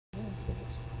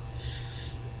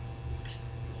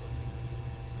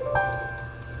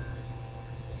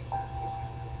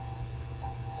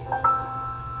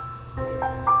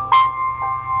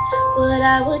what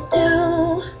I would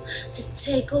do to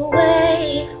take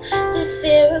away this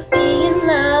fear of being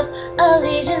loved,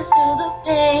 allegiance to the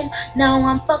pain. Now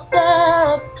I'm fucked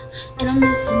up and I'm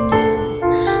missing you.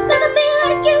 Never be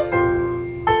like you.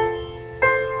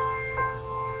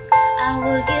 I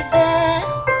would give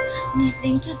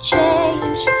anything to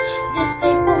change this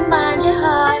fickle-minded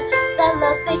heart that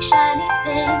loves fake shiny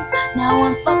things. Now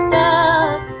I'm fucked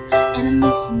up and I'm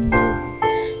missing you.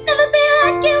 Never be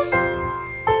like you.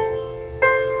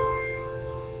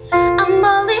 I'm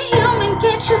only human,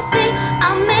 can't you see?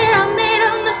 I made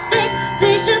a mistake.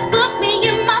 Please just look me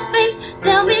in my face.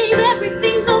 Tell me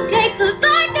everything's okay, 'cause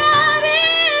I got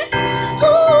it.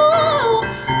 Ooh,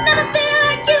 never be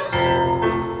like you.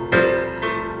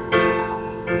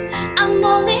 I'm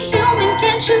only human,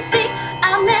 can't you see?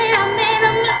 I made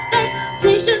a mistake.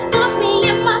 Please just look me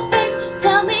in my face.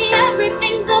 Tell me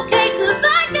everything's okay, 'cause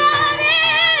I got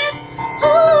it.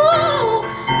 Ooh,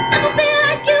 never be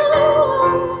like you.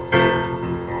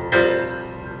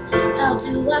 How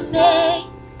do I make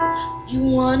you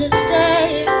wanna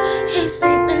stay? Hey,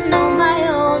 sleeping on my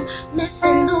own,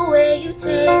 missing the way you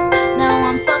taste. Now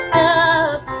I'm fucked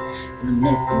up and I'm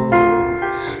missing you.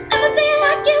 Never be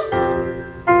like you.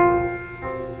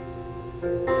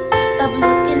 Stop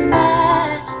looking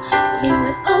at me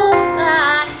with those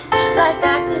eyes, like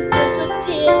I could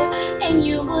disappear and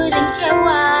you wouldn't care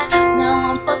why. Now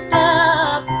I'm fucked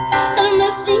up and I'm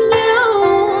missing you.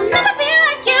 Never be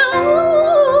like you.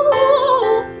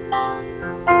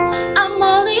 I'm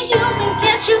only human,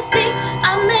 can't you see?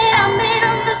 I made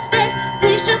a mistake.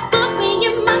 Please just look me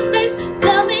in my face.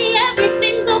 Tell me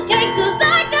everything's okay, 'cause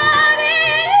I got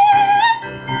it.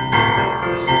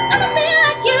 Never be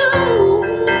like you.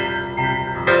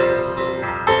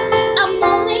 I'm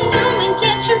only human,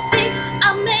 can't you see? I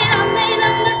made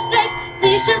a mistake.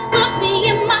 Please just look me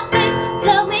in my face.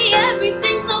 Tell me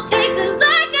everything's okay, 'cause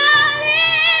I got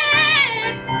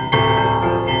it.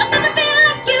 I'll never be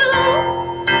like you.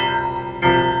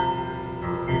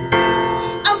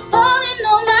 I'm falling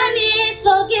on my knees,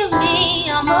 forgive me,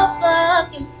 I'm a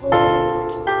fucking fool.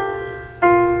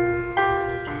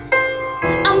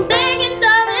 I'm begging,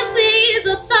 darling, please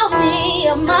absolve me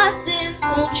of my sins,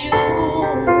 won't you?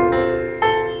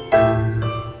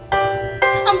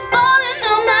 I'm falling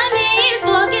on my knees,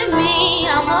 forgive me,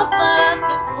 I'm a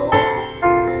fucking fool.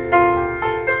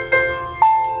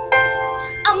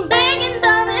 I'm begging,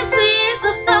 darling, please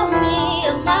absolve me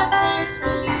of my sins,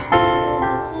 won't you?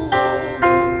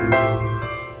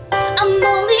 I'm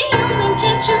only human,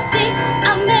 can't you see?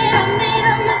 I made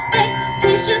a mistake.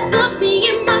 Please just look me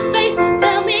in my face.